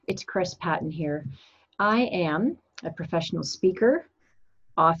it's Chris Patton here. I am a professional speaker,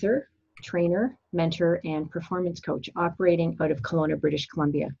 author, trainer, mentor, and performance coach operating out of Kelowna, British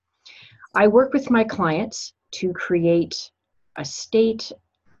Columbia. I work with my clients to create a state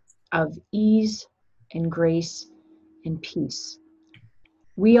of ease and grace and peace.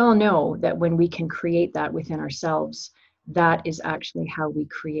 We all know that when we can create that within ourselves, that is actually how we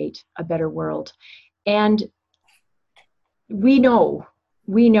create a better world. And we know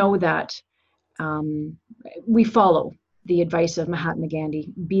that we follow the advice of Mahatma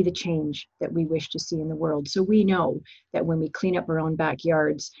Gandhi, be the change that we wish to see in the world. So we know that when we clean up our own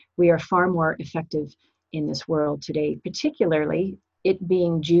backyards, we are far more effective in this world today, particularly it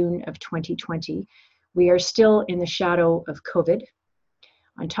being June of 2020. We are still in the shadow of COVID.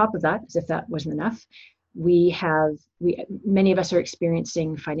 On top of that, as if that wasn't enough, many of us are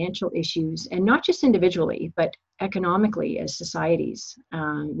experiencing financial issues, and not just individually, but economically as societies.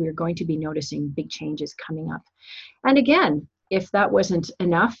 We're going to be noticing big changes coming up. And again, if that wasn't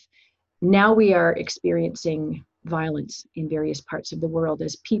enough, now we are experiencing violence in various parts of the world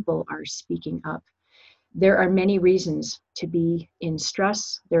as people are speaking up. There are many reasons to be in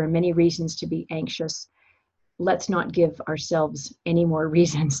stress. There are many reasons to be anxious. Let's not give ourselves any more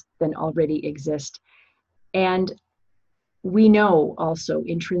reasons than already exist. And we know also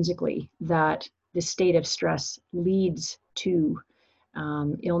intrinsically that the state of stress leads to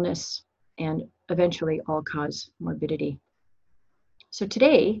illness and eventually all-cause morbidity. So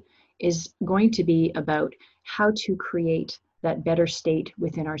today is going to be about how to create that better state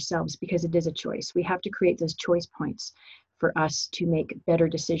within ourselves, because it is a choice. We have to create those choice points for us to make better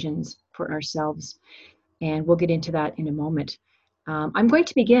decisions for ourselves. And we'll get into that in a moment. I'm going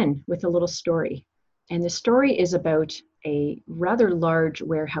to begin with a little story. And the story is about a rather large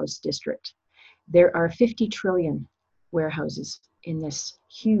warehouse district. There are 50 trillion warehouses in this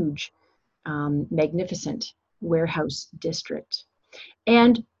huge, magnificent warehouse district.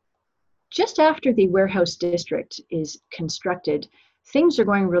 And just after the warehouse district is constructed, things are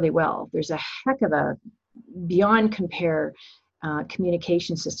going really well. There's a heck of a beyond compare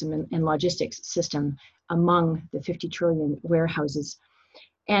communication system and logistics system among the 50 trillion warehouses.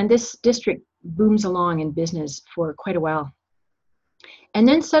 And this district booms along in business for quite a while. And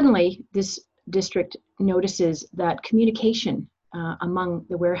then suddenly this district notices that communication among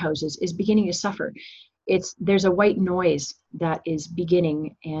the warehouses is beginning to suffer. There's a white noise that is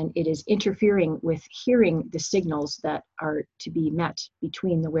beginning, and it is interfering with hearing the signals that are to be met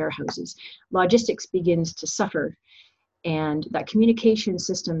between the warehouses. Logistics begins to suffer, and that communication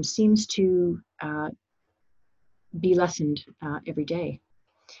system seems to be lessened every day.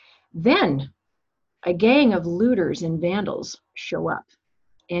 Then a gang of looters and vandals show up.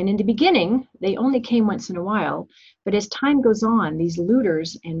 And in the beginning, they only came once in a while, but as time goes on, these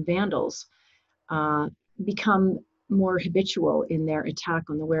looters and vandals become more habitual in their attack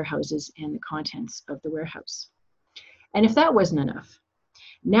on the warehouses and the contents of the warehouse. And if that wasn't enough,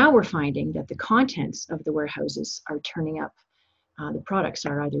 now we're finding that the contents of the warehouses are turning up. The products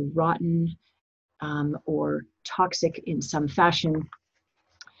are either rotten or toxic in some fashion,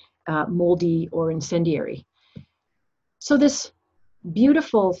 moldy or incendiary. So this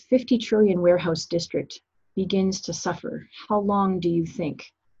beautiful 50 trillion warehouse district begins to suffer. How long do you think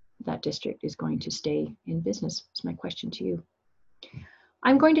that district is going to stay in business? Is my question to you.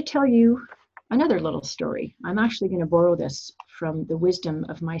 I'm going to tell you another little story. I'm actually going to borrow this from the wisdom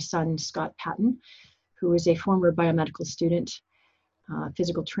of my son, Scott Patton, who is a former biomedical student,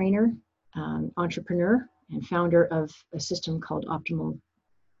 physical trainer, entrepreneur, and founder of a system called Optimal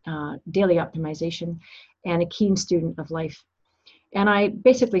Daily Optimization, and a keen student of life. And I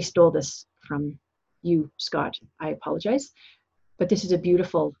basically stole this from you, Scott. I apologize, but this is a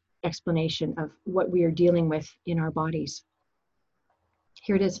beautiful explanation of what we are dealing with in our bodies.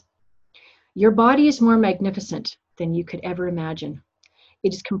 Here it is. Your body is more magnificent than you could ever imagine.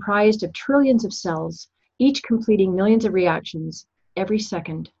 It is comprised of trillions of cells, each completing millions of reactions every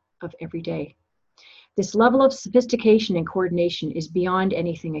second of every day. This level of sophistication and coordination is beyond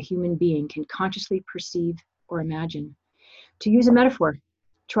anything a human being can consciously perceive or imagine. To use a metaphor,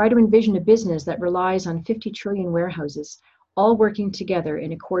 try to envision a business that relies on 50 trillion warehouses, all working together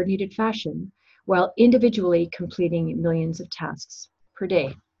in a coordinated fashion, while individually completing millions of tasks per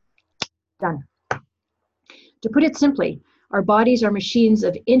day. Done. To put it simply, our bodies are machines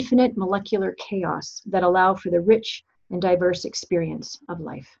of infinite molecular chaos that allow for the rich and diverse experience of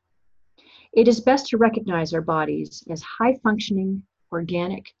life. It is best to recognize our bodies as high-functioning,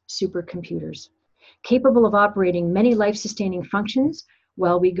 organic supercomputers, capable of operating many life-sustaining functions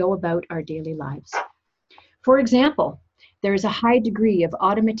while we go about our daily lives. For example, There is a high degree of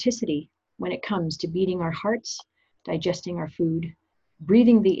automaticity when it comes to beating our hearts, digesting our food,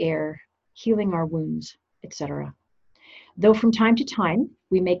 breathing the air, healing our wounds, etc. Though from time to time,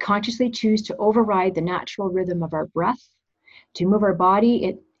 we may consciously choose to override the natural rhythm of our breath, to move our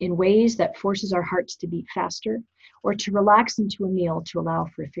body in ways that forces our hearts to beat faster, or to relax into a meal to allow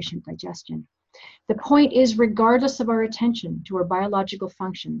for efficient digestion. The point is, regardless of our attention to our biological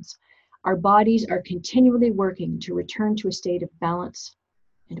functions, our bodies are continually working to return to a state of balance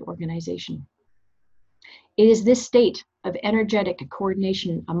and organization. It is this state of energetic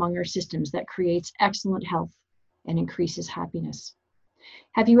coordination among our systems that creates excellent health and increases happiness.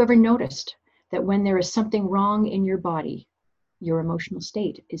 Have you ever noticed that when there is something wrong in your body, your emotional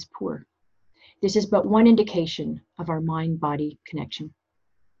state is poor? This is but one indication of our mind-body connection.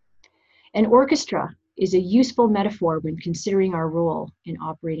 An orchestra is a useful metaphor when considering our role in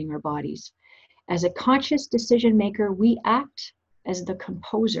operating our bodies. As a conscious decision maker, we act as the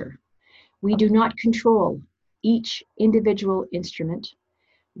composer. We do not control each individual instrument.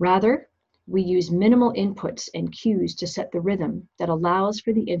 Rather, we use minimal inputs and cues to set the rhythm that allows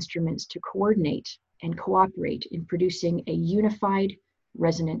for the instruments to coordinate and cooperate in producing a unified,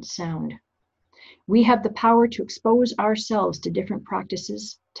 resonant sound. We have the power to expose ourselves to different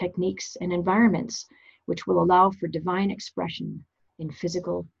practices, techniques, and environments which will allow for divine expression in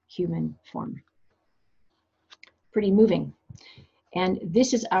physical human form. Pretty moving. And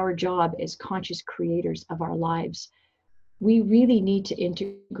this is our job as conscious creators of our lives. We really need to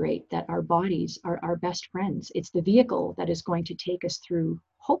integrate that our bodies are our best friends. It's the vehicle that is going to take us through,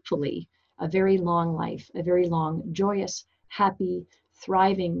 hopefully, a very long life, a very long, joyous, happy,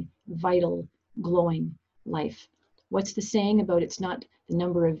 thriving, vital, glowing life. What's the saying about it's not the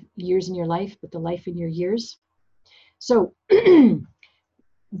number of years in your life, but the life in your years? So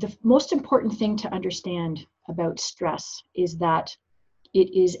the most important thing to understand about stress is that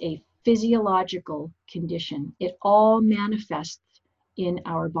it is a physiological condition. It all manifests in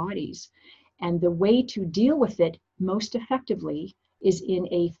our bodies. And the way to deal with it most effectively is in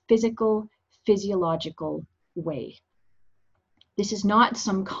a physical, physiological way. This is not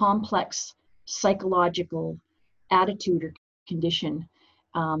some complex psychological attitude or condition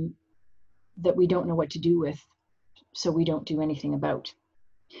that we don't know what to do with, so we don't do anything about.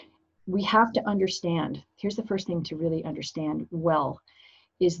 We have to understand, here's the first thing to really understand well,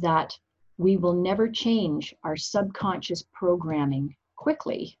 is that we will never change our subconscious programming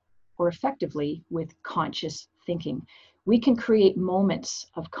quickly or effectively with conscious thinking. We can create moments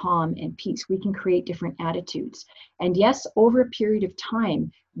of calm and peace. We can create different attitudes. And yes, over a period of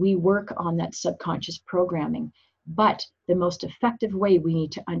time, we work on that subconscious programming. But the most effective way we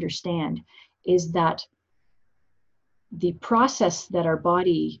need to understand is that the process that our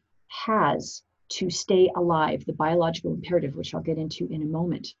body has to stay alive, the biological imperative, which I'll get into in a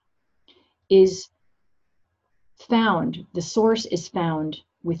moment, is found, the source is found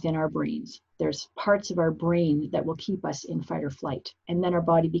within our brains. There's parts of our brain that will keep us in fight or flight, and then our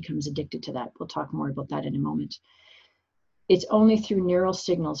body becomes addicted to that. We'll talk more about that in a moment. It's only through neural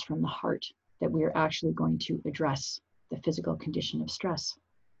signals from the heart that we are actually going to address the physical condition of stress.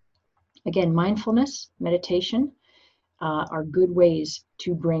 Again, mindfulness, meditation, are good ways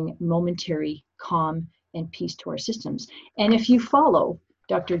to bring momentary calm and peace to our systems. And if you follow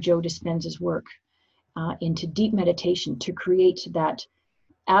Dr. Joe Dispenza's work into deep meditation to create that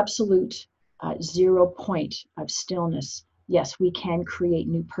absolute 0 point of stillness, yes, we can create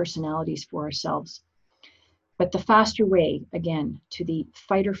new personalities for ourselves. But the faster way, again, to the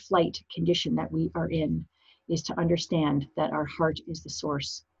fight or flight condition that we are in is to understand that our heart is the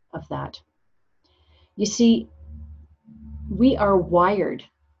source of that. You see, we are wired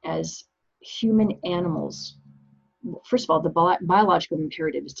as human animals. First of all, the biological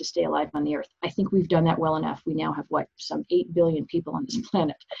imperative is to stay alive on the earth. I think we've done that well enough. We now have, some 8 billion people on this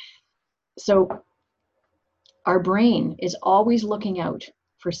planet. So our brain is always looking out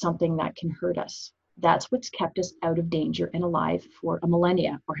for something that can hurt us. That's what's kept us out of danger and alive for a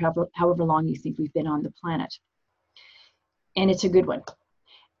millennia, or however long you think we've been on the planet. And it's a good one.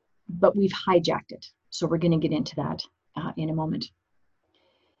 But we've hijacked it. So we're going to get into that in a moment.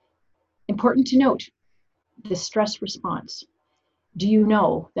 Important to note, the stress response. Do you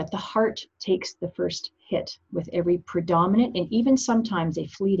know that the heart takes the first hit with every predominant and even sometimes a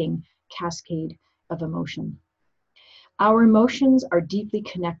fleeting cascade of emotion? Our emotions are deeply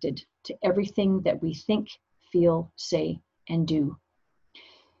connected to everything that we think, feel, say, and do.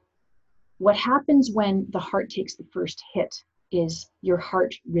 What happens when the heart takes the first hit is your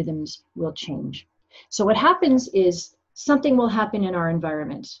heart rhythms will change. So what happens is something will happen in our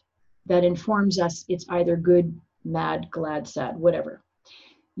environment that informs us it's either good mad, glad, sad, whatever.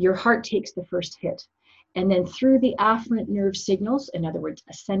 Your heart takes the first hit. And then through the afferent nerve signals, in other words,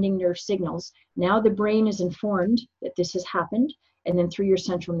 ascending nerve signals, now the brain is informed that this has happened. And then through your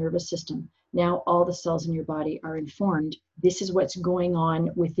central nervous system, now all the cells in your body are informed. This is what's going on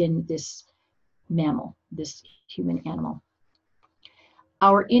within this mammal, this human animal.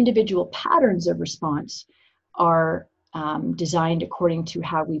 Our individual patterns of response are designed according to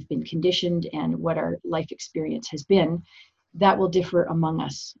how we've been conditioned and what our life experience has been. That will differ among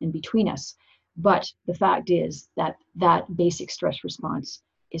us and between us. But the fact is that that basic stress response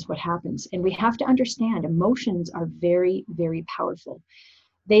is what happens. And we have to understand emotions are very, very powerful.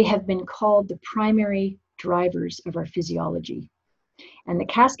 They have been called the primary drivers of our physiology. And the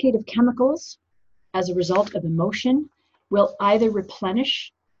cascade of chemicals as a result of emotion will either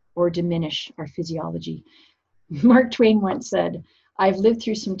replenish or diminish our physiology. Mark Twain once said, "I've lived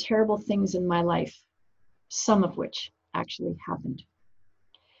through some terrible things in my life, some of which actually happened."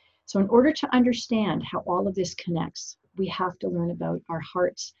 So in order to understand how all of this connects, we have to learn about our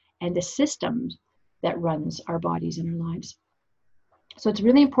hearts and the systems that runs our bodies and our lives. So it's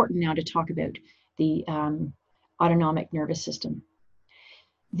really important now to talk about the autonomic nervous system.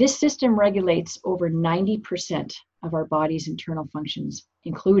 This system regulates over 90% of our body's internal functions,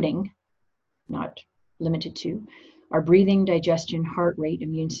 including, not limited to, our breathing, digestion, heart rate,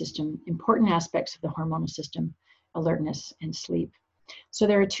 immune system, important aspects of the hormonal system, alertness, and sleep. So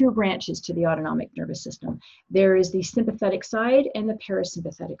there are two branches to the autonomic nervous system. There is the sympathetic side and the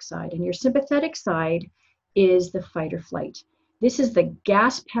parasympathetic side. And your sympathetic side is the fight or flight. This is the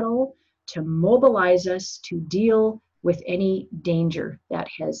gas pedal to mobilize us to deal with any danger that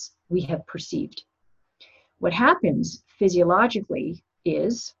we have perceived. What happens physiologically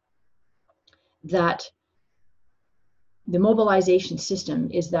is that the mobilization system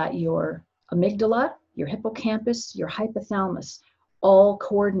is that your amygdala, your hippocampus, your hypothalamus all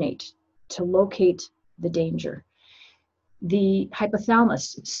coordinate to locate the danger. The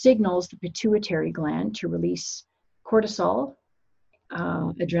hypothalamus signals the pituitary gland to release cortisol,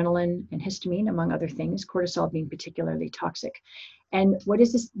 adrenaline, and histamine, among other things, cortisol being particularly toxic. And what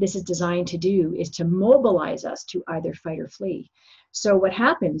is this? This is designed to do is to mobilize us to either fight or flee. So what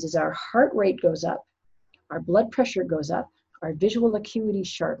happens is our heart rate goes up, our blood pressure goes up, our visual acuity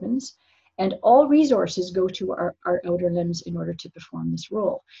sharpens, and all resources go to our outer limbs in order to perform this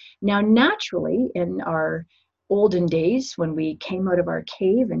role. Now, naturally, in our olden days, when we came out of our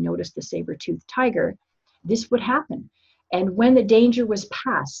cave and noticed the saber-toothed tiger, this would happen. And when the danger was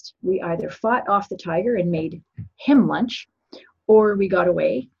past, we either fought off the tiger and made him lunch, or we got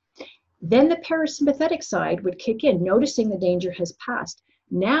away. Then the parasympathetic side would kick in, noticing the danger has passed.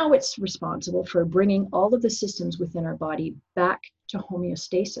 Now it's responsible for bringing all of the systems within our body back to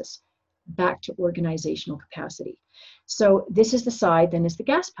homeostasis, back to organizational capacity. So this is the side, then is the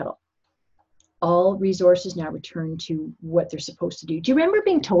gas pedal. All resources now return to what they're supposed to do. Do you remember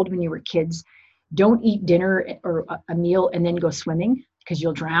being told when you were kids, don't eat dinner or a meal and then go swimming because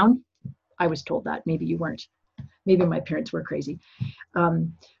you'll drown? I was told that. Maybe you weren't. Maybe my parents were crazy.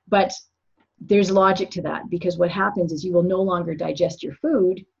 But there's logic to that, because what happens is you will no longer digest your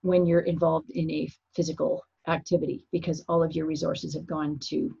food when you're involved in a physical activity, because all of your resources have gone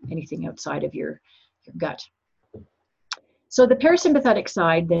to anything outside of your gut. So the parasympathetic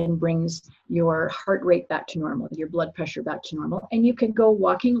side then brings your heart rate back to normal, your blood pressure back to normal, and you can go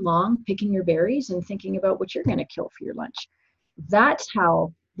walking along, picking your berries and thinking about what you're going to kill for your lunch. That's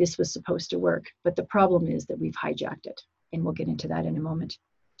how this was supposed to work. But the problem is that we've hijacked it, and we'll get into that in a moment.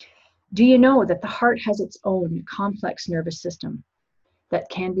 Do you know that the heart has its own complex nervous system that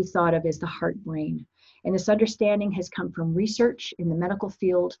can be thought of as the heart-brain? And this understanding has come from research in the medical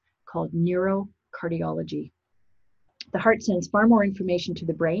field called neurocardiology. The heart sends far more information to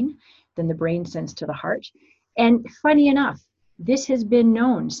the brain than the brain sends to the heart. And funny enough, this has been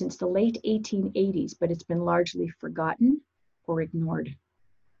known since the late 1880s, but it's been largely forgotten or ignored.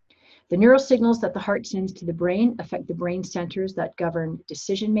 The neural signals that the heart sends to the brain affect the brain centers that govern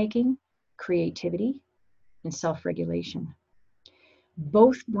decision-making, creativity, and self-regulation.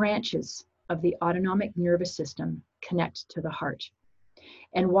 Both branches of the autonomic nervous system connect to the heart.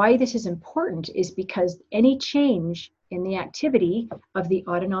 And why this is important is because any change in the activity of the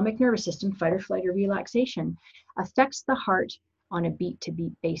autonomic nervous system, fight or flight or relaxation, affects the heart on a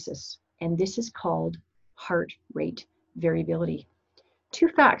beat-to-beat basis. And this is called heart rate variability. Two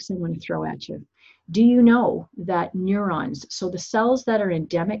facts I want to throw at you. Do you know that neurons, so the cells that are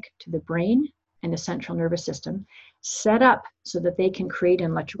endemic to the brain and the central nervous system, set up so that they can create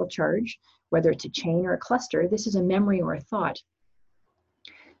an electrical charge, whether it's a chain or a cluster, this is a memory or a thought.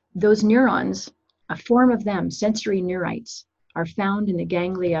 Those neurons A form of them, sensory neurites, are found in the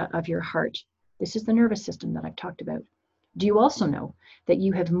ganglia of your heart. This is the nervous system that I've talked about. Do you also know that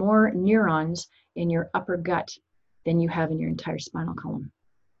you have more neurons in your upper gut than you have in your entire spinal column?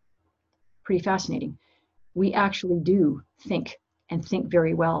 Pretty fascinating. We actually do think, and think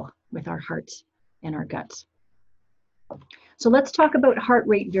very well, with our hearts and our guts. So let's talk about heart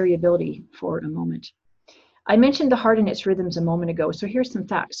rate variability for a moment. I mentioned the heart and its rhythms a moment ago, so here's some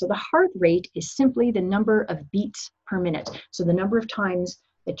facts. So the heart rate is simply the number of beats per minute, so the number of times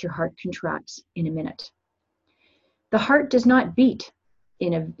that your heart contracts in a minute. The heart does not beat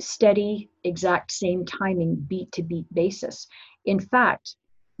in a steady, exact same timing, beat-to-beat basis. In fact,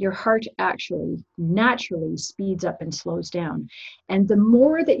 your heart actually naturally speeds up and slows down. And the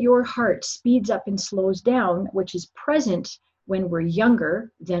more that your heart speeds up and slows down, which is present when we're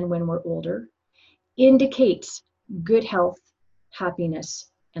younger than when we're older, indicates good health,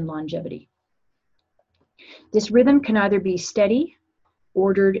 happiness, and longevity. This rhythm can either be steady,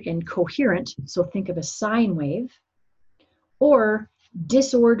 ordered, and coherent, so think of a sine wave, or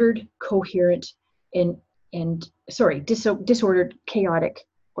disordered, coherent, disordered, chaotic,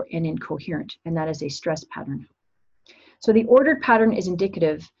 and incoherent, and that is a stress pattern. So the ordered pattern is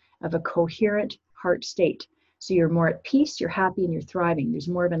indicative of a coherent heart state. So you're more at peace, you're happy, and you're thriving. There's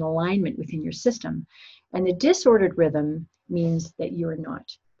more of an alignment within your system. And the disordered rhythm means that you're not,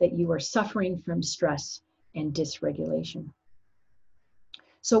 that you are suffering from stress and dysregulation.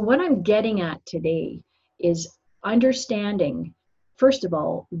 So what I'm getting at today is understanding, first of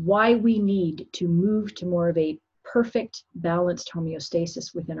all, why we need to move to more of a perfect, balanced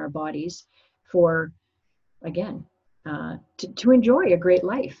homeostasis within our bodies for, again, to enjoy a great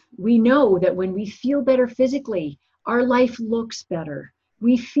life. We know that when we feel better physically, our life looks better.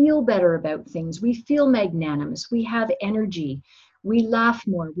 We feel better about things. We feel magnanimous. We have energy. We laugh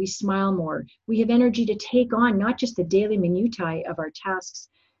more. We smile more. We have energy to take on not just the daily minutiae of our tasks,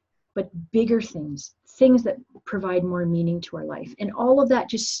 but bigger things, things that provide more meaning to our life. And all of that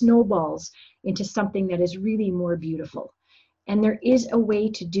just snowballs into something that is really more beautiful. And there is a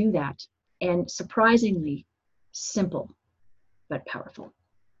way to do that. And surprisingly, simple, but powerful.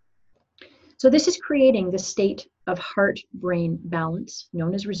 So this is creating the state of heart-brain balance,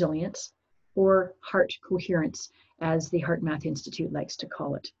 known as resilience, or heart coherence, as the HeartMath Institute likes to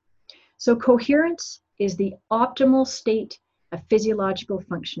call it. So coherence is the optimal state of physiological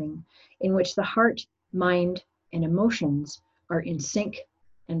functioning in which the heart, mind, and emotions are in sync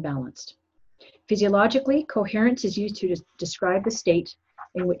and balanced. Physiologically, coherence is used to describe the state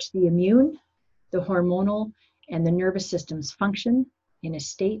in which the immune, the hormonal, and the nervous systems function in a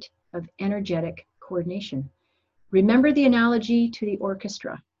state of energetic coordination. Remember the analogy to the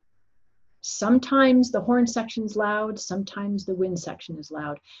orchestra. Sometimes the horn section is loud, sometimes the wind section is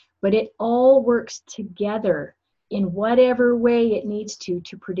loud, but it all works together in whatever way it needs to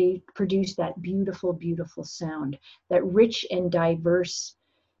produce that beautiful, beautiful sound, that rich and diverse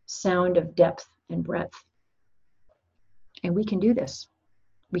sound of depth and breadth. And we can do this.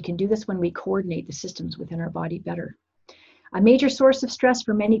 We can do this when we coordinate the systems within our body better. A major source of stress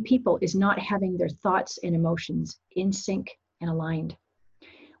for many people is not having their thoughts and emotions in sync and aligned.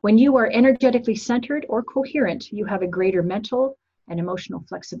 When you are energetically centered or coherent, you have a greater mental and emotional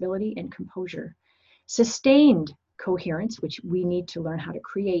flexibility and composure. Sustained coherence, which we need to learn how to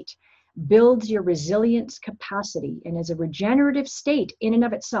create, builds your resilience capacity and is a regenerative state in and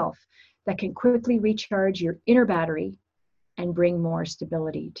of itself that can quickly recharge your inner battery and bring more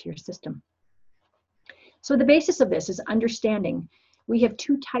stability to your system. So the basis of this is understanding we have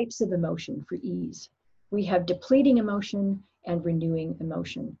two types of emotion for ease. We have depleting emotion and renewing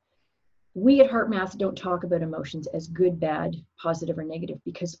emotion. We at HeartMath don't talk about emotions as good, bad, positive, or negative,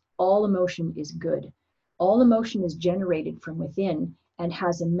 because all emotion is good. All emotion is generated from within and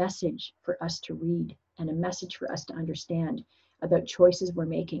has a message for us to read and a message for us to understand about choices we're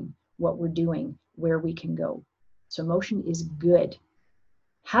making, what we're doing, where we can go. So emotion is good.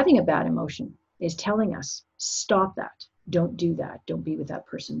 Having a bad emotion is telling us, stop that, don't do that, don't be with that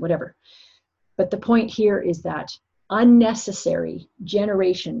person, whatever. But the point here is that unnecessary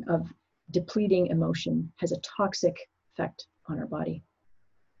generation of depleting emotion has a toxic effect on our body.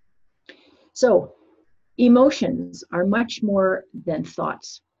 So emotions are much more than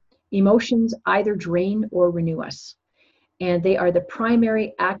thoughts. Emotions either drain or renew us, and they are the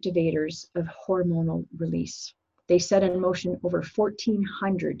primary activators of hormonal release. They set in motion over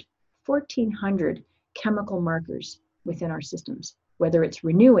 1,400 chemical markers within our systems, whether it's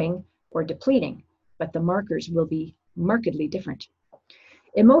renewing or depleting, but the markers will be markedly different.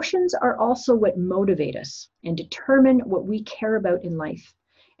 Emotions are also what motivate us and determine what we care about in life.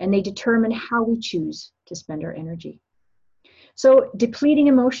 and they determine how we choose to spend our energy. So depleting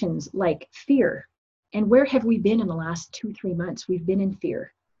emotions like fear, and where have we been in the last 2-3 months? We've been in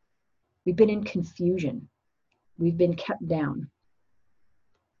fear. We've been in confusion. We've been kept down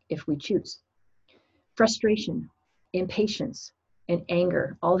if we choose. Frustration, impatience, and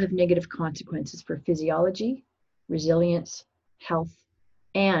anger all have negative consequences for physiology, resilience, health,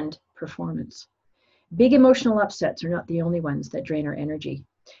 and performance. Big emotional upsets are not the only ones that drain our energy.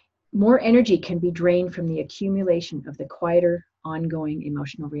 More energy can be drained from the accumulation of the quieter, ongoing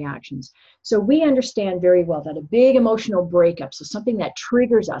emotional reactions. So we understand very well that a big emotional breakup, so something that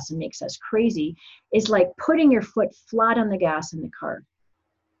triggers us and makes us crazy, is like putting your foot flat on the gas in the car.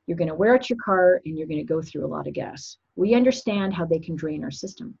 You're going to wear out your car and you're going to go through a lot of gas. We understand how they can drain our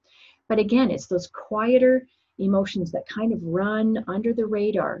system. But again, it's those quieter emotions that kind of run under the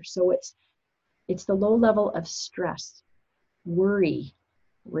radar. So it's the low level of stress, worry,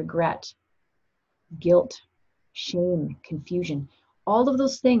 regret, guilt, shame, confusion, all of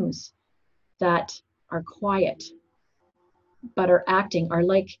those things that are quiet but are acting, are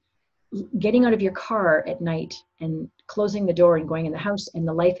like getting out of your car at night and closing the door and going in the house, and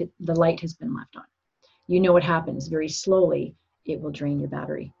the light has been left on. You know what happens. Very slowly, it will drain your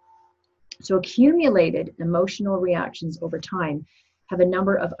battery. So accumulated emotional reactions over time have a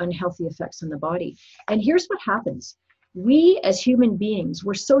number of unhealthy effects on the body. And here's what happens. We as human beings,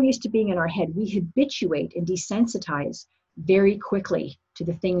 we're so used to being in our head, we habituate and desensitize very quickly to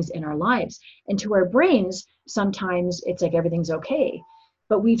the things in our lives. And to our brains, sometimes it's like everything's okay.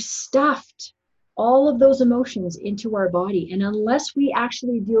 But we've stuffed all of those emotions into our body. And unless we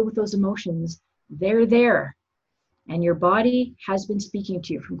actually deal with those emotions, they're there. And your body has been speaking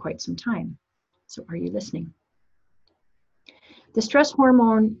to you from quite some time. So are you listening? The stress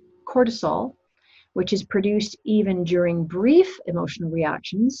hormone cortisol, which is produced even during brief emotional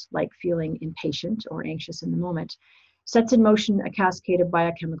reactions, like feeling impatient or anxious in the moment, sets in motion a cascade of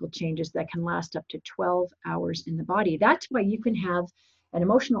biochemical changes that can last up to 12 hours in the body. That's why you can have an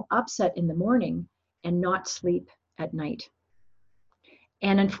emotional upset in the morning and not sleep at night.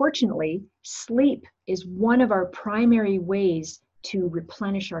 And unfortunately, sleep is one of our primary ways to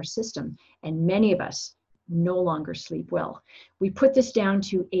replenish our system. And many of us no longer sleep well. We put this down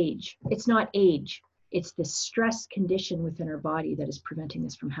to age. It's not age. It's the stress condition within our body that is preventing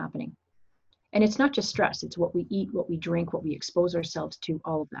this from happening. And it's not just stress. It's what we eat, what we drink, what we expose ourselves to,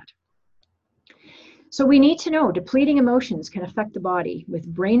 all of that. So we need to know depleting emotions can affect the body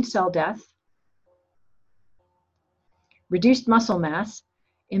with brain cell death, reduced muscle mass,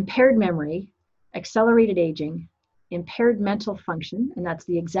 impaired memory, accelerated aging, impaired mental function, and that's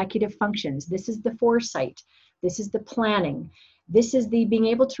the executive functions. This is the foresight. This is the planning. This is the being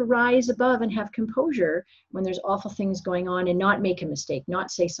able to rise above and have composure when there's awful things going on and not make a mistake,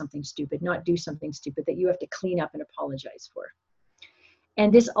 not say something stupid, not do something stupid that you have to clean up and apologize for.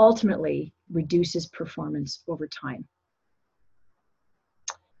 And this ultimately reduces performance over time.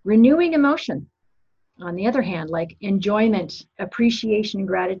 Renewing emotion, on the other hand, like enjoyment, appreciation,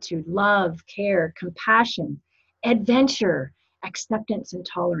 gratitude, love, care, compassion, adventure, acceptance, and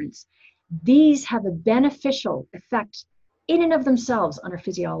tolerance. These have a beneficial effect in and of themselves on our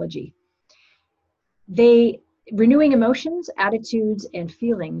physiology. Renewing emotions, attitudes, and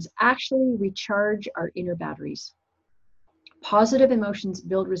feelings actually recharge our inner batteries. Positive emotions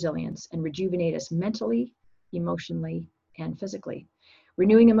build resilience and rejuvenate us mentally, emotionally, and physically.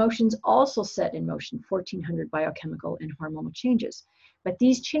 Renewing emotions also set in motion 1,400 biochemical and hormonal changes. But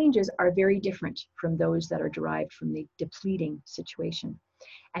these changes are very different from those that are derived from the depleting situation.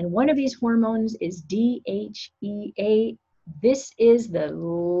 And one of these hormones is DHEA. This is the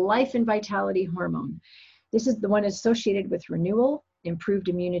life and vitality hormone. This is the one associated with renewal, improved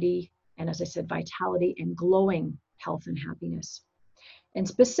immunity, and as I said, vitality and glowing health and happiness. And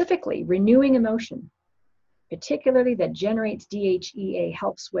specifically, renewing emotion, particularly that generates DHEA,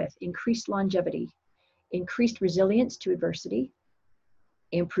 helps with increased longevity, increased resilience to adversity,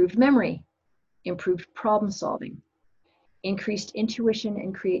 improved memory, improved problem solving, increased intuition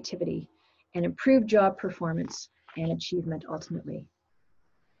and creativity, and improved job performance and achievement ultimately.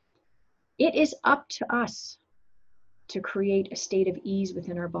 It is up to us to create a state of ease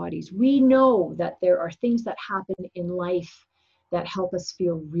within our bodies. We know that there are things that happen in life that help us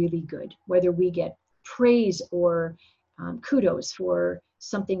feel really good, whether we get praise or kudos for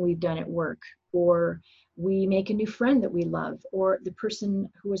something we've done at work, or we make a new friend that we love, or the person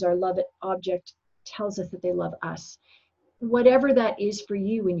who is our love object tells us that they love us. Whatever that is for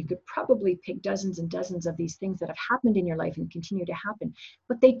you, and you could probably pick dozens and dozens of these things that have happened in your life and continue to happen,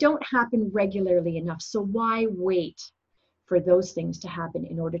 but they don't happen regularly enough. So why wait for those things to happen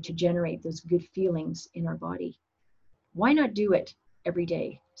in order to generate those good feelings in our body. Why not do it every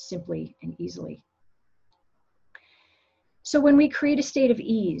day, simply and easily? So when we create a state of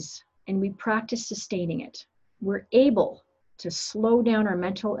ease and we practice sustaining it, we're able to slow down our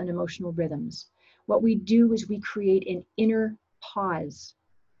mental and emotional rhythms. What we do is we create an inner pause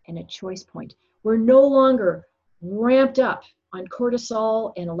and a choice point. We're no longer ramped up on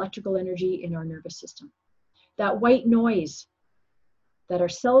cortisol and electrical energy in our nervous system. That white noise that our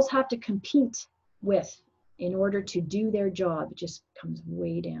cells have to compete with in order to do their job just comes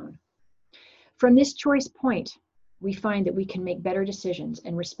way down. From this choice point, we find that we can make better decisions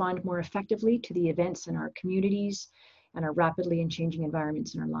and respond more effectively to the events in our communities and our rapidly changing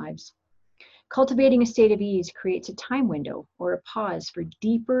environments in our lives. Cultivating a state of ease creates a time window or a pause for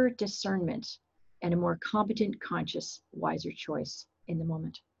deeper discernment and a more competent, conscious, wiser choice in the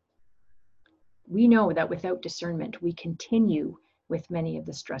moment. We know that without discernment, we continue with many of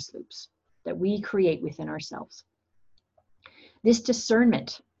the stress loops that we create within ourselves. This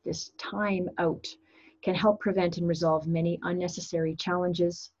discernment, this time out, can help prevent and resolve many unnecessary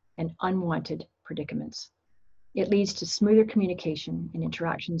challenges and unwanted predicaments. It leads to smoother communication and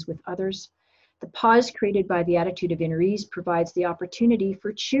interactions with others. The pause created by the attitude of inner ease provides the opportunity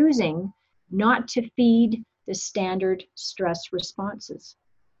for choosing not to feed the standard stress responses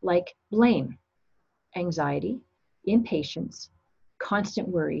like blame, anxiety, impatience, constant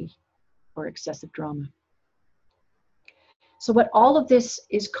worry, or excessive drama. So what all of this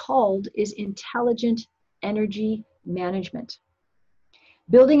is called is intelligent energy management.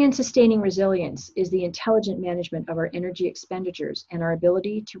 Building and sustaining resilience is the intelligent management of our energy expenditures and our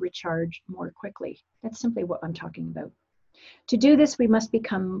ability to recharge more quickly. That's simply what I'm talking about. To do this, we must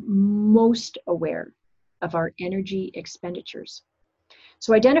become most aware of our energy expenditures.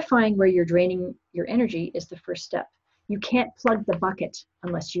 So identifying where you're draining your energy is the first step. You can't plug the bucket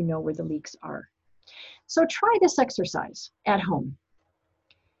unless you know where the leaks are. So try this exercise at home.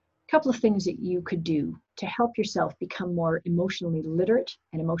 A couple of things that you could do to help yourself become more emotionally literate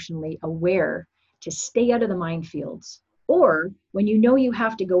and emotionally aware to stay out of the minefields, or when you know you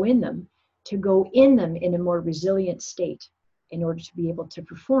have to go in them, to go in them in a more resilient state in order to be able to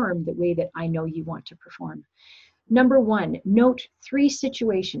perform the way that I know you want to perform. Number one, note 3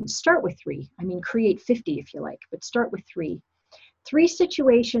 situations. Start with 3. I mean, create 50 if you like, but start with 3. 3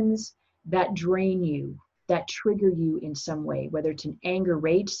 situations that drain you, that trigger you in some way, whether it's an anger,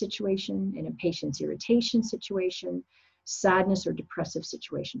 rage situation, an impatience, irritation situation, sadness or depressive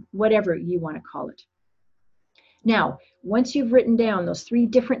situation, whatever you want to call it. Now, once you've written down those 3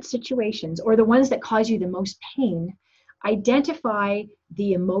 different situations, or the ones that cause you the most pain, identify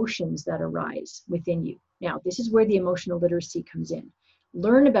the emotions that arise within you. Now, this is where the emotional literacy comes in.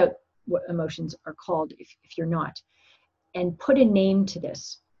 Learn about what emotions are called if you're not, and put a name to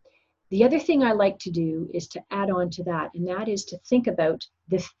this. The other thing I like to do is to add on to that, and that is to think about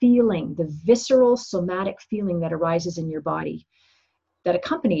the feeling, the visceral somatic feeling that arises in your body that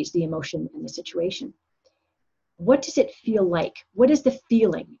accompanies the emotion and the situation. What does it feel like? What is the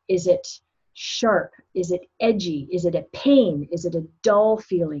feeling? Is it sharp? Is it edgy? Is it a pain? Is it a dull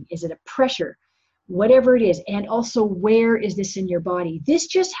feeling? Is it a pressure? Whatever it is. And also, where is this in your body? This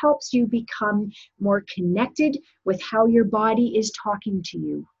just helps you become more connected with how your body is talking to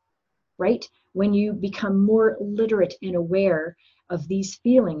you, right? When you become more literate and aware of these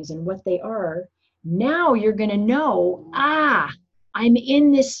feelings and what they are, now you're going to know, I'm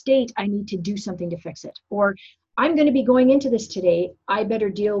in this state. I need to do something to fix it. Or I'm going to be going into this today. I better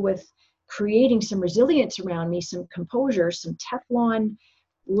deal with creating some resilience around me, some composure, some Teflon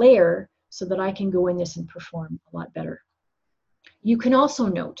layer so that I can go in this and perform a lot better. You can also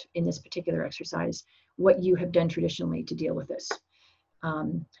note in this particular exercise what you have done traditionally to deal with this.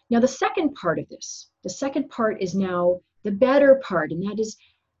 Now, the second part of this, the second part is now the better part, and that is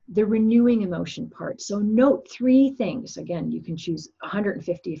the renewing emotion part. So note 3 things. Again, you can choose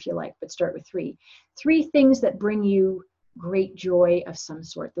 150 if you like, but start with 3. 3 things that bring you great joy of some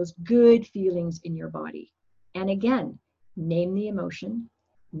sort, those good feelings in your body. And again, name the emotion,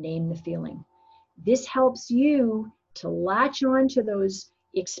 name the feeling. This helps you to latch on to those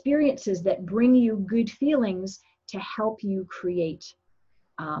experiences that bring you good feelings to help you create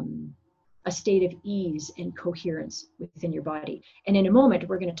a state of ease and coherence within your body. And in a moment,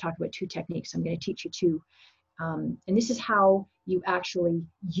 we're going to talk about 2 techniques. I'm going to teach you 2. And this is how you actually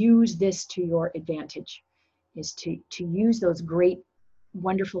use this to your advantage, is to use those great,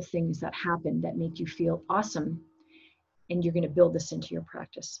 wonderful things that happen that make you feel awesome. And you're going to build this into your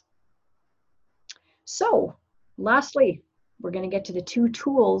practice. So lastly, we're going to get to the 2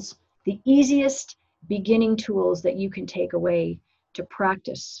 tools, the easiest beginning tools that you can take away to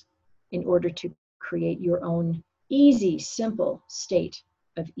practice in order to create your own easy, simple state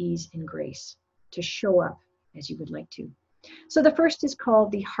of ease and grace to show up as you would like to. So the first is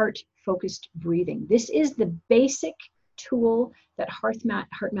called the heart-focused breathing. This is the basic tool that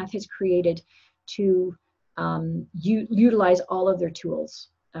HeartMath has created to utilize all of their tools.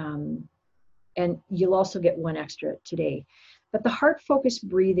 And you'll also get one extra today. But the heart-focused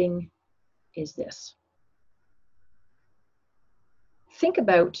breathing is this. Think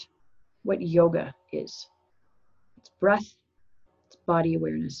about what yoga is. It's breath, it's body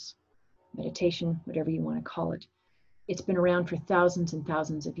awareness, meditation, whatever you want to call it. It's been around for thousands and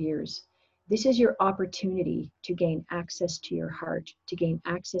thousands of years. This is your opportunity to gain access to your heart, to gain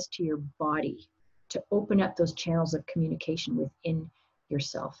access to your body, to open up those channels of communication within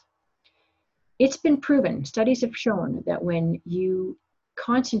yourself. It's been proven, studies have shown that when you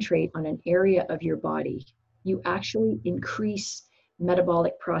concentrate on an area of your body, you actually increase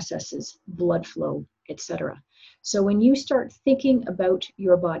metabolic processes, blood flow, etc. So when you start thinking about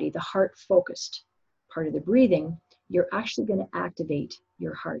your body, the heart-focused part of the breathing, you're actually going to activate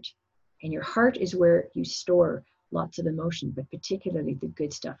your heart. And your heart is where you store lots of emotion, but particularly the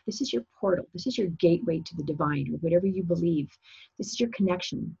good stuff. This is your portal. This is your gateway to the divine, or whatever you believe. This is your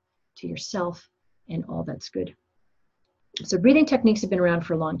connection to yourself and all that's good. So breathing techniques have been around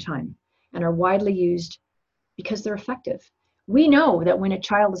for a long time and are widely used because they're effective. We know that when a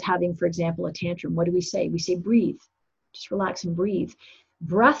child is having, for example, a tantrum, what do we say? We say, breathe, just relax and breathe.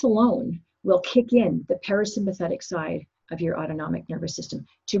 Breath alone will kick in the parasympathetic side of your autonomic nervous system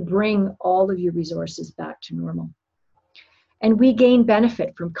to bring all of your resources back to normal. And we gain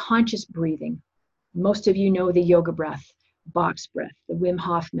benefit from conscious breathing. Most of you know the yoga breath, box breath, the Wim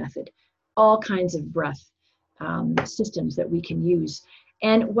Hof method, all kinds of breath systems that we can use.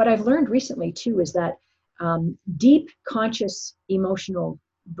 And what I've learned recently too is that deep conscious emotional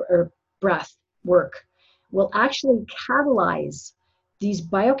breath work will actually catalyze these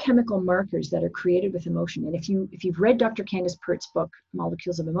biochemical markers that are created with emotion. And if you've read Dr. Candace Pert's book,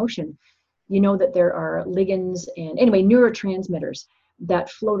 Molecules of Emotion, you know that there are ligands and anyway, neurotransmitters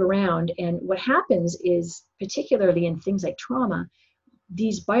that float around. And what happens is, particularly in things like trauma,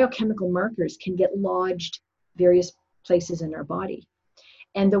 these biochemical markers can get lodged various places in our body.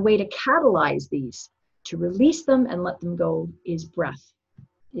 And the way to catalyze these, to release them and let them go, is breath,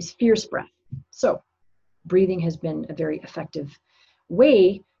 is fierce breath. So breathing has been a very effective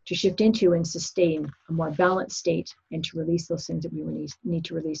way to shift into and sustain a more balanced state and to release those things that we need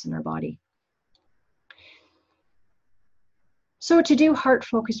to release in our body. So to do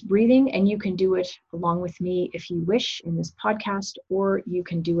heart-focused breathing, and you can do it along with me if you wish in this podcast, or you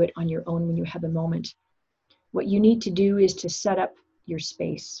can do it on your own when you have a moment. What you need to do is to set up your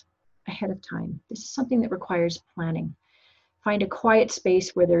space ahead of time. This is something that requires planning. Find a quiet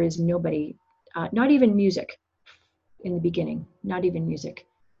space where there is nobody, not even music in the beginning, not even music,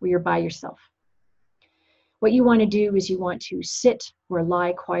 where you're by yourself. What you want to do is you want to sit or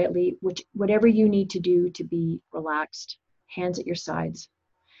lie quietly, whatever you need to do to be relaxed, hands at your sides.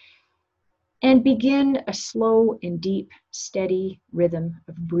 And begin a slow and deep, steady rhythm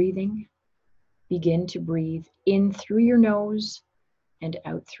of breathing. Begin to breathe in through your nose and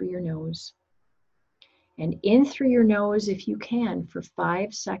out through your nose. And in through your nose, if you can, for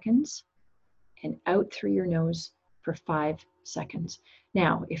 5 seconds, and out through your nose for 5 seconds.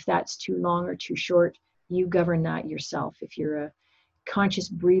 Now, if that's too long or too short, you govern that yourself. If you're a conscious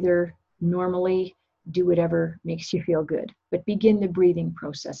breather, normally do whatever makes you feel good, but begin the breathing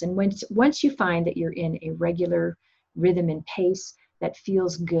process. And once you find that you're in a regular rhythm and pace that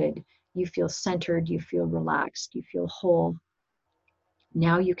feels good, you feel centered, you feel relaxed, you feel whole,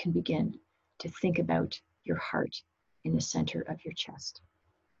 now you can begin to think about your heart in the center of your chest.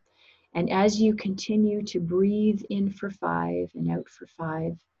 And as you continue to breathe in for 5 and out for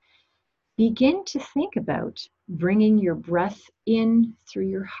 5, begin to think about bringing your breath in through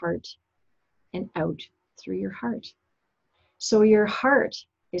your heart and out through your heart. So your heart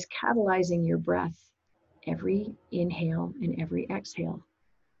is catalyzing your breath every inhale and every exhale.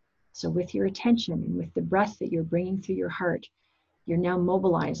 So with your attention and with the breath that you're bringing through your heart, you're now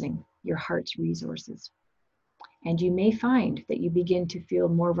mobilizing your heart's resources. And you may find that you begin to feel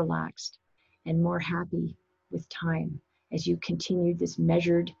more relaxed and more happy with time as you continue this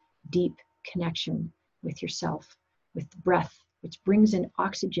measured, deep connection with yourself, with the breath, which brings in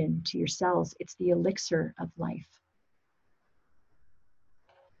oxygen to your cells. It's the elixir of life.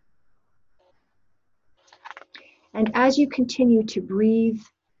 And as you continue to breathe,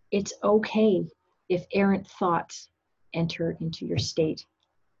 it's okay if errant thoughts enter into your state.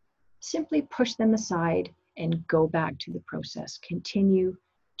 simply push them aside and go back to the process. Continue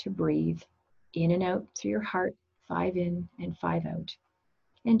to breathe in and out through your heart, 5 in and 5 out.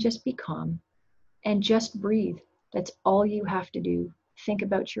 And just be calm and just breathe. That's all you have to do. Think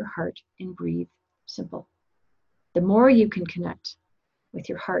about your heart and breathe. Simple. The more you can connect with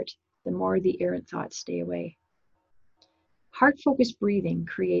your heart, the more the errant thoughts stay away. Heart-focused breathing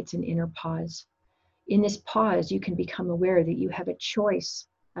creates an inner pause. In this pause, you can become aware that you have a choice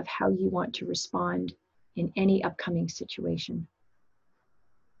of how you want to respond in any upcoming situation.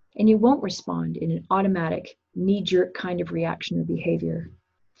 And you won't respond in an automatic, knee-jerk kind of reaction or behavior.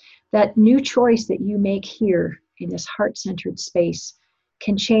 That new choice that you make here in this heart-centered space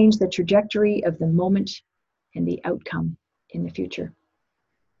can change the trajectory of the moment and the outcome in the future.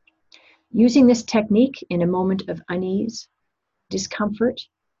 Using this technique in a moment of unease, discomfort,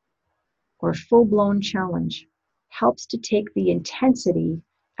 or full-blown challenge helps to take the intensity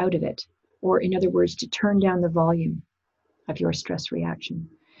out of it, or in other words, to turn down the volume of your stress reaction.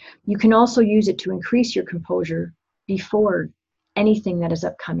 You can also use it to increase your composure before anything that is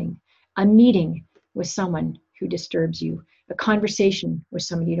upcoming. A meeting with someone who disturbs you, a conversation with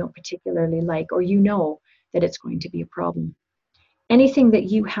someone you don't particularly like, or you know that it's going to be a problem. Anything that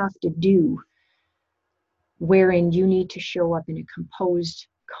you have to do wherein you need to show up in a composed,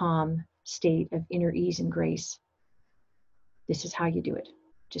 calm state of inner ease and grace. This is how you do it.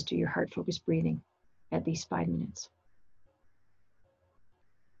 Just do your heart-focused breathing, at least 5 minutes.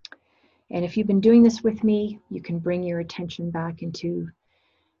 And if you've been doing this with me, you can bring your attention back into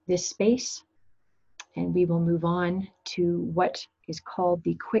this space, and we will move on to what is called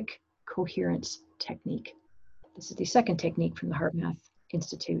the quick coherence technique. This is the second technique from the HeartMath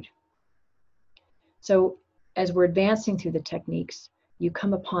Institute. So as we're advancing through the techniques, you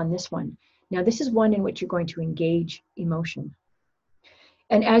come upon this one. Now, this is one in which you're going to engage emotion.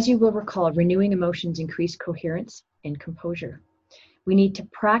 And as you will recall, renewing emotions increase coherence and composure. We need to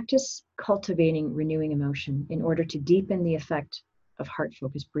practice cultivating renewing emotion in order to deepen the effect of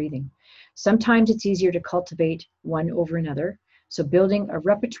heart-focused breathing. Sometimes it's easier to cultivate one over another. So building a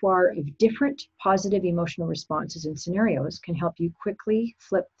repertoire of different positive emotional responses and scenarios can help you quickly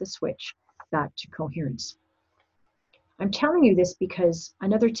flip the switch back to coherence. I'm telling you this because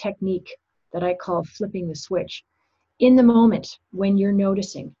another technique that I call flipping the switch, in the moment when you're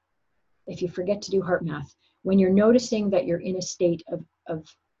noticing, if you forget to do HeartMath, when you're noticing that you're in a state of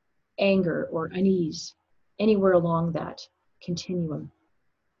anger or unease, anywhere along that continuum,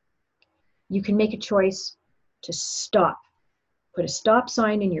 you can make a choice to stop. Put a stop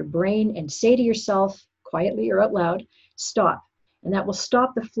sign in your brain and say to yourself, quietly or out loud, stop. And that will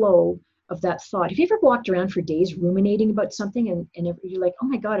stop the flow of that thought. Have you ever walked around for days ruminating about something and you're like, oh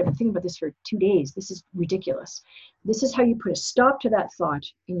my God, I've been thinking about this for 2 days. This is ridiculous. This is how you put a stop to that thought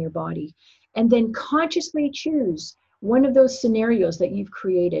in your body. And then consciously choose one of those scenarios that you've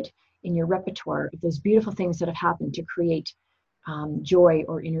created in your repertoire of those beautiful things that have happened to create joy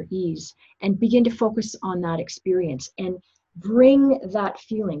or inner ease, and begin to focus on that experience and bring that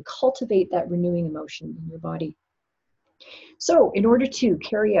feeling, cultivate that renewing emotion in your body. So in order to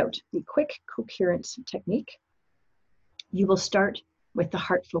carry out the quick coherence technique, you will start with the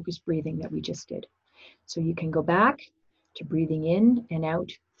heart-focused breathing that we just did. So you can go back to breathing in and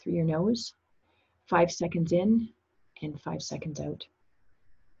out through your nose, 5 seconds in and 5 seconds out.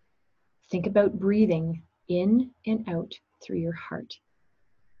 Think about breathing in and out through your heart.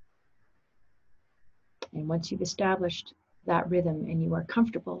 And once you've established that rhythm and you are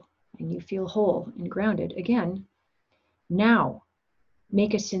comfortable and you feel whole and grounded, again, now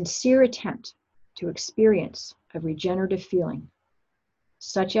make a sincere attempt to experience a regenerative feeling,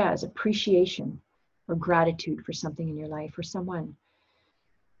 such as appreciation or gratitude for something in your life or someone,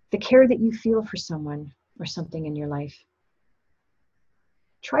 the care that you feel for someone or something in your life.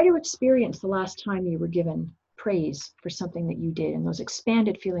 Try to experience the last time you were given praise for something that you did and those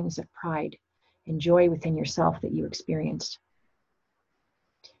expanded feelings of pride and joy within yourself that you experienced.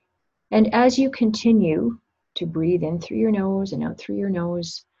 And as you continue to breathe in through your nose and out through your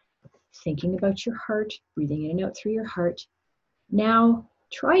nose, thinking about your heart, breathing in and out through your heart, now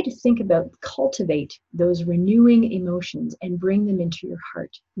try to think about, cultivate those renewing emotions and bring them into your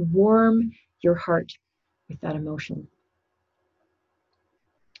heart. Warm your heart with that emotion.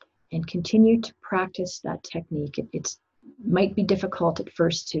 And continue to practice that technique. It might be difficult at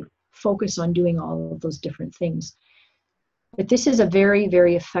first to focus on doing all of those different things, but this is a very,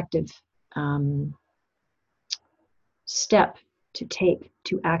 very effective step to take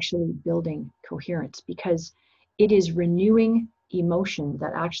to actually building coherence, because it is renewing emotion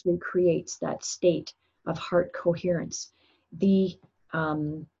that actually creates that state of heart coherence. The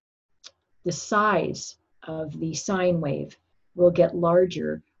the size of the sine wave will get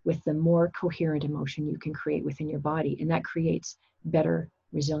larger with the more coherent emotion you can create within your body, and that creates better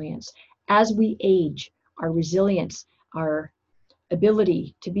resilience. As we age, our resilience, our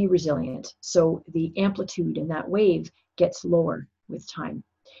ability to be resilient, so the amplitude in that wave gets lower with time.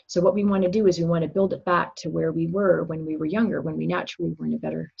 So what we want to do is we want to build it back to where we were when we were younger, when we naturally were in a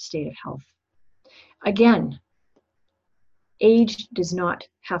better state of health. Again, age does not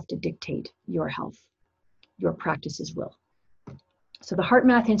have to dictate your health. Your practices will. So the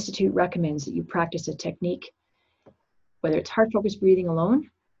HeartMath Institute recommends that you practice a technique, whether it's heart-focused breathing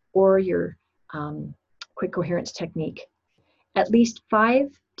alone or your quick coherence technique, at least 5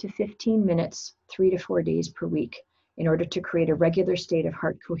 to 15 minutes, 3 to 4 days per week, in order to create a regular state of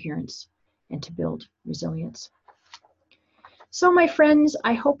heart coherence and to build resilience. So my friends,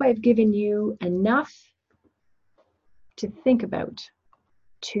 I hope I've given you enough to think about,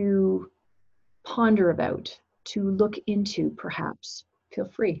 to ponder about, to look into perhaps. Feel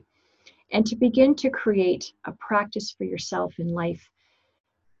free. And to begin to create a practice for yourself in life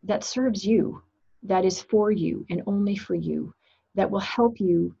that serves you, that is for you and only for you, that will help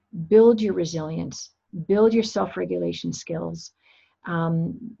you build your resilience, build your self-regulation skills,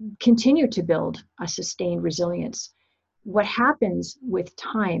 continue to build a sustained resilience. What happens with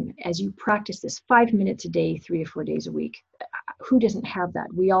time as you practice this 5 minutes a day, 3 to 4 days a week? Who doesn't have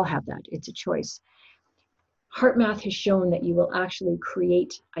that? We all have that. It's a choice. HeartMath has shown that you will actually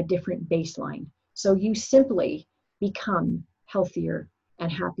create a different baseline. So you simply become healthier and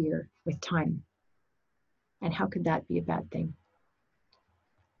happier with time. And how could that be a bad thing?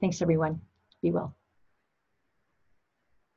 Thanks, everyone. Be well.